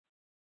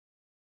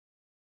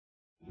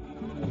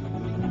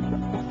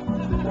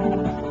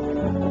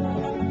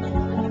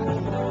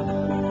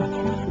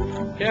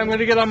Okay, I'm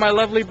gonna get on my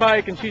lovely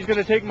bike and she's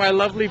gonna take my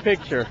lovely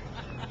picture.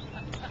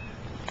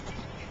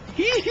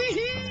 Hee hee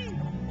hee!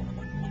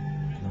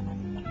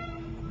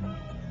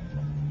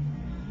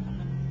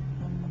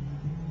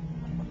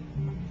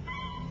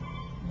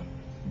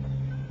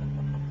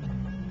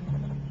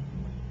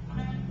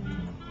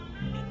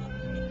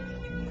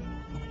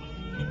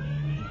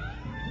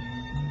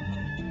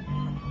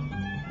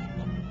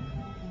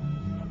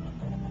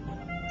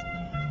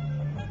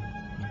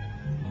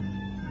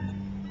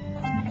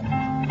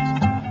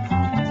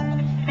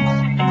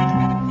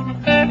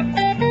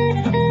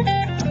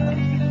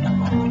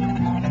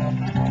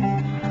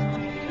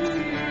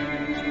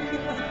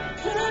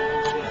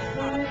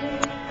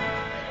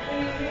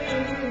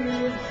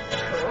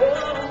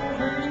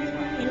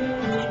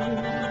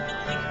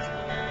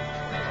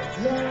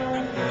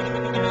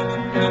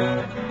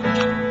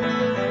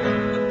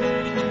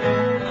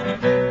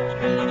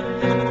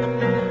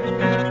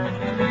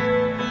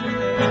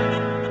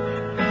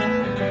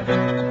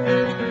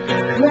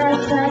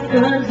 Yes, I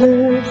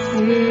could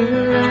feel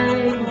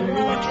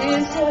like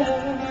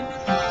deserve,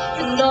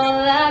 and all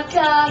I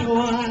got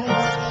was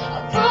a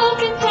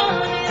broken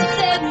promise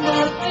and a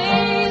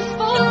face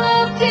full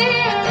of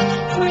tears,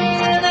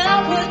 praying I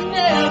would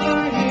never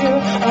hear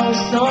a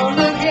song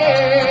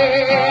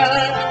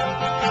again.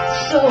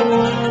 So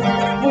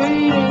I'm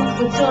waiting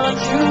for time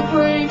to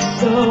break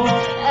so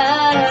I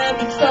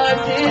can start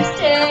this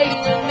day,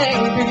 and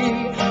maybe,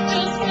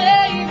 just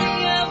maybe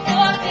I'll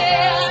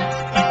forget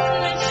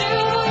that you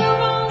were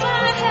on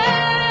my head.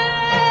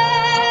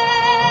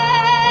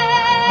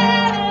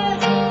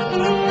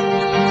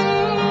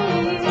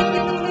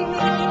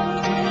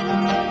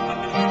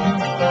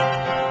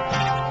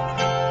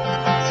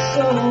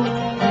 So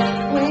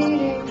I'm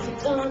waiting for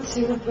dawn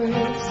to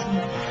break so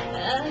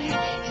I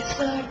can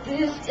start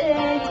this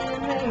day, and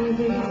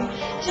maybe,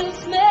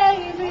 just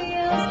maybe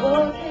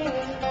I'll forget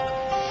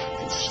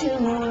that you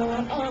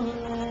were all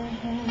I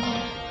had.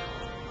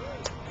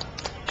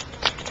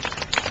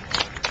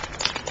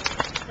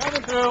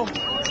 Coming through.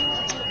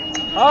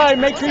 Alright,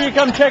 make sure you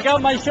come check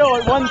out my show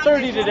at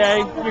 1:30 today.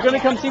 You're going to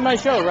come see my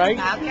show, right?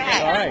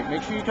 Okay. Alright,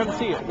 make sure you come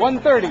see it.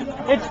 1:30.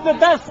 It's the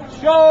best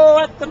show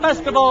at the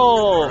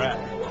festival!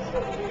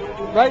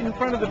 Right in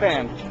front of the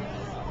band.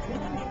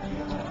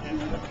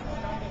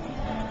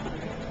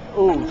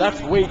 Ooh,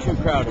 that's way too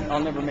crowded. I'll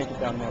never make it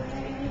down there.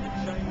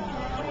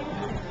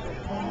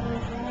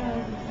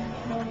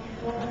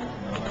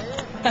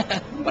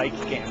 Bike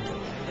cam.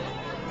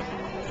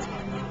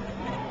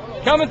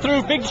 Coming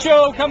through, big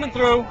show coming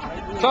through.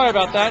 Sorry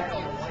about that.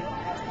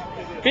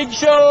 Big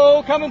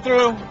show coming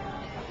through.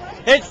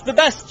 It's the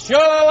best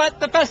show at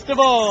the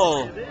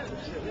festival.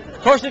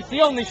 Of course, it's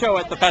the only show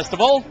at the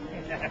festival,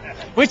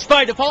 which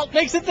by default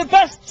makes it the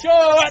best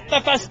show at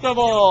the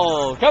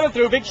festival. Coming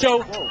through, big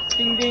show.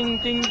 Ding, ding,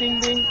 ding, ding,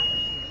 ding.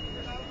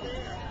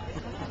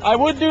 I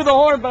would do the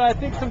horn, but I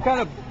think some kind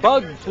of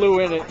bug flew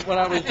in it when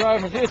I was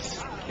driving.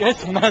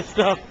 It's messed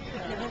up.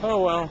 Oh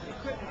well.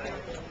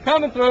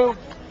 Coming through.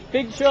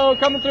 Big show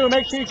coming through.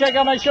 Make sure you check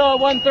out my show at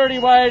 1:30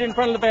 right in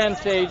front of the band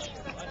stage.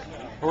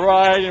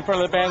 Right in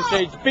front of the band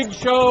stage. Big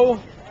show.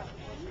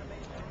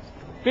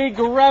 Big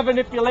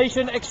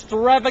revanipulation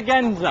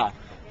extravaganza.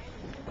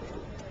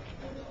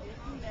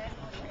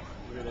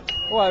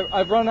 Oh,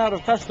 I've run out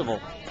of festival.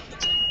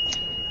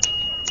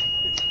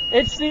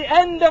 It's the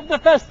end of the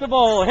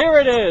festival. Here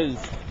it is.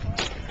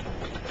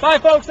 Bye,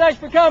 folks. Thanks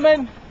for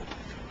coming.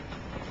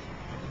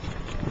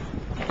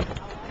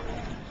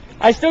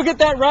 I still get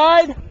that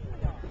ride?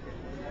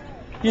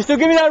 You still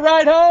give me that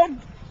ride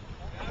home?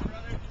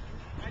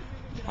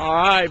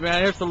 Alright,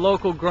 man. Here's the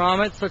local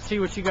grommets. Let's see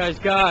what you guys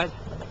got.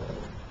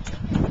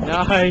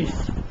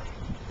 Nice.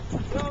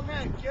 Yo,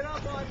 man, get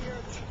up on here.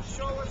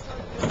 Show us how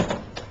to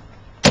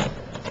do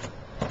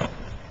it.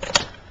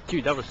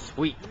 Dude, that was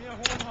sweet. Give me a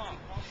horn honk.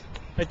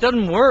 It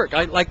doesn't work.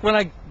 Like when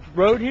I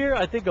rode here,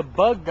 I think a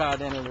bug got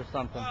in it or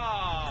something.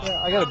 Oh,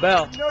 Yeah, I got a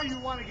bell. I know you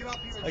want to get up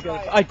here and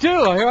try it. I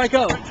do. Here I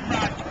go.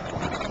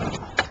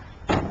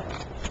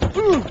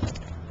 Ooh.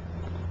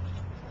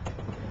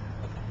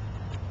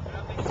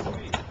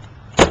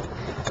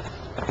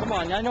 Come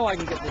on, I know I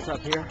can get this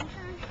up here.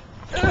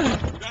 You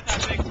got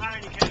that big tire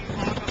and you can't even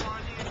walk up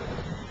on it?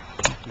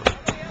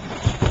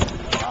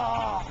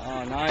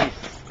 Oh, nice.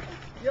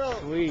 Yo,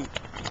 Sweet.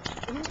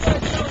 who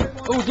guys know they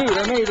want Oh, dude,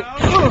 I made it.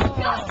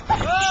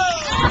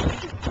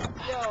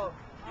 Yo.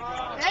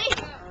 Ready?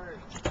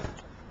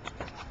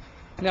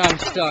 Now I'm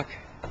stuck.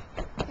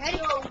 Ready?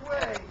 No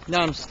way.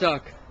 Now I'm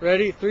stuck.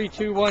 Ready? 3,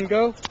 2, 1,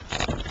 go.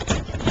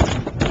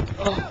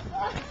 Oh.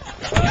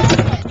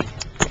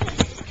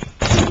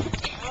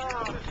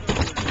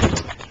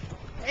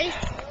 Ready?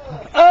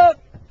 Up!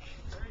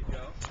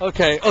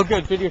 Okay. Oh,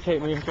 good.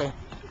 Videotape me. Okay.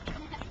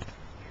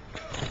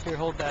 Here,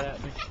 hold that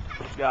at me.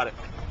 Got it.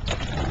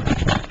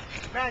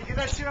 Man, get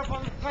that shit up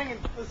on the thing and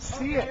let's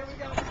see it.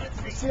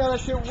 Let's see how that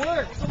shit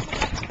works.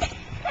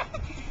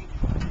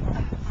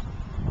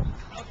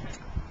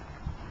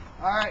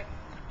 Alright.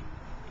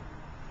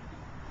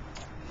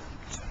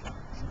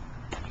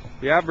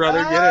 Yeah,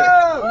 brother. Get it.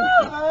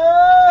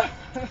 Oh!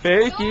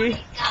 Fakey.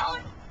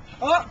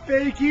 Oh,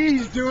 Fakey,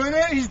 he's doing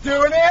it. He's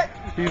doing it.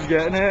 He's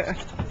getting it.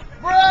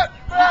 Brett,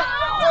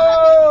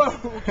 oh!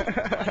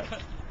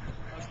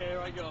 Okay, here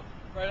I go.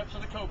 Right up to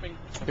the coping.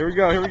 Here we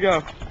go, here we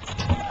go.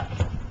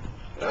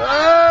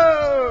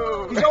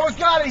 Oh! He's almost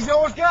got it. He's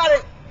almost got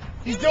it.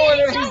 He's doing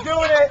it. He's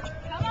doing it.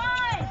 Come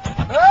on!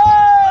 Oh!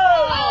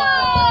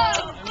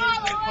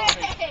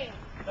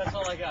 That's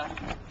all I got.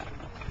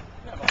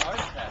 I have a heart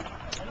attack.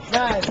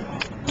 Nice.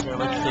 Here,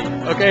 let's see.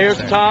 Okay, here's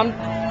Tom.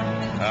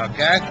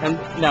 Okay. And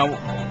now,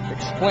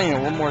 explain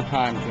it one more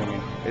time to me.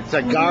 It's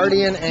a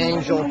guardian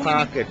angel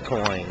pocket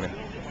coin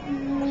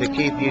to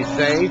keep you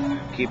safe,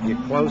 keep you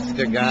close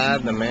to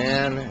God, the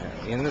man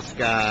in the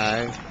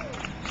sky,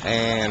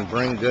 and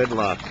bring good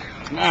luck.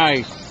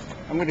 Nice.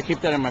 I'm going to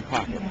keep that in my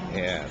pocket.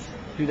 Yes.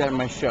 Do that in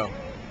my show.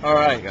 All There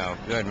right. you go.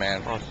 Good,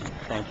 man. Awesome.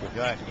 Thank you.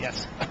 Good.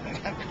 Yes. I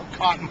got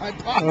caught in my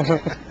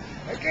pocket.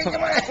 I can't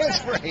get my hands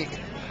free.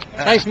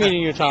 Nice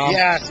meeting you, Tom.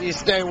 Yes. You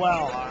stay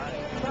well. All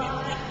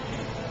right.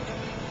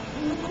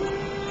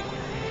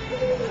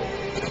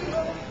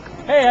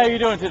 Hey, how you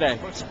doing today?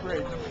 Looks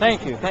great.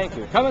 Thank you, thank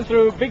you. Coming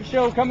through, big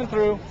show coming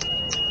through.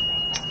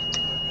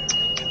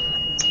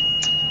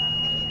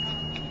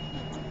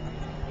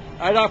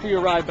 I'd offer you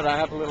a ride, but I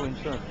have a little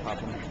insurance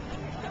problem.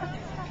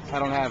 I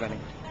don't have any.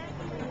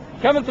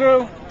 Coming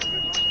through.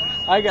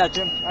 I got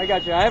you. I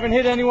got you. I haven't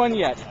hit anyone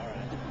yet,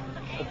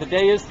 but the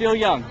day is still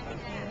young.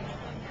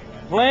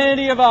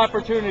 Plenty of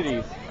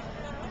opportunities.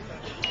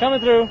 Coming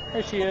through.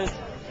 There she is.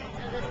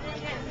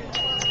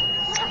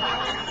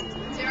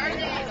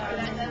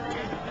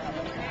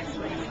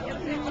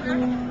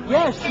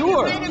 Yeah,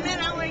 sure.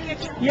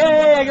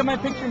 Yay, I got my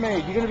picture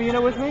made. You gonna be in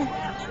it with me?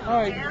 All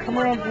right, come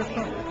around this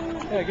front.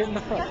 Yeah, get in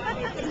the front.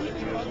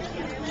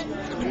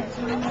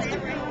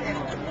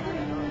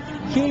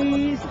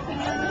 Cheese.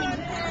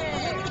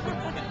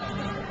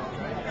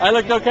 I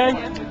looked okay?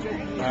 All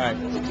right.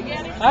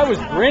 I was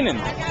grinning.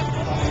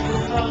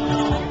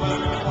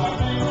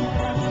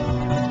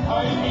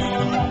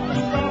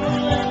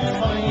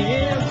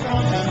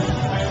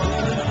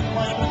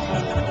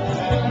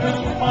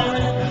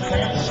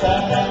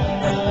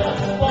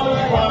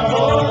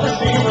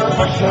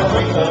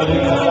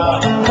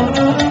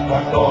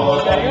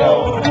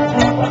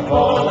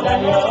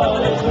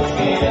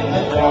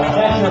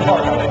 That's your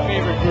part of my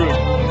favorite group,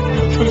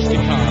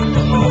 Acousticon.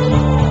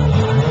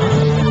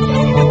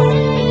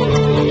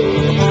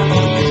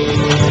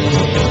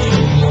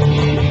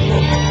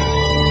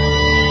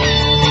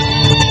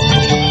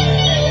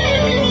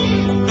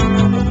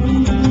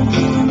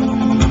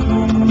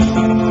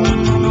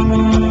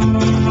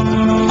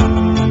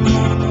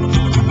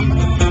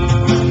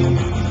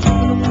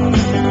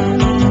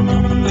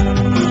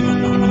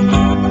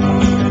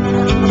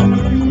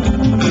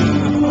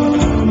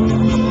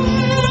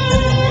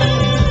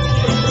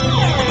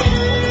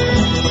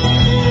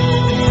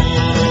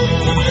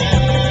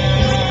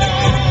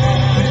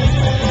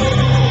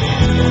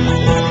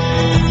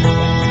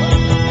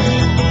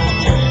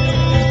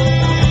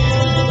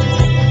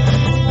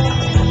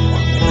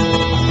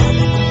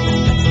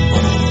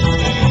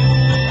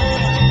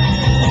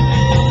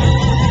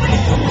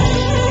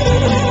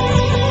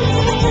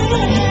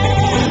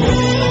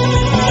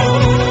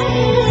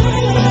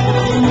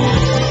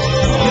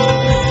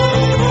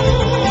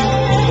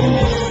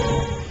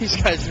 These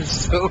guys are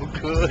so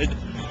good.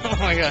 Oh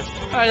my gosh.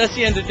 All right, that's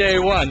the end of day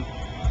one.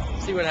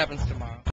 Let's see what happens tomorrow.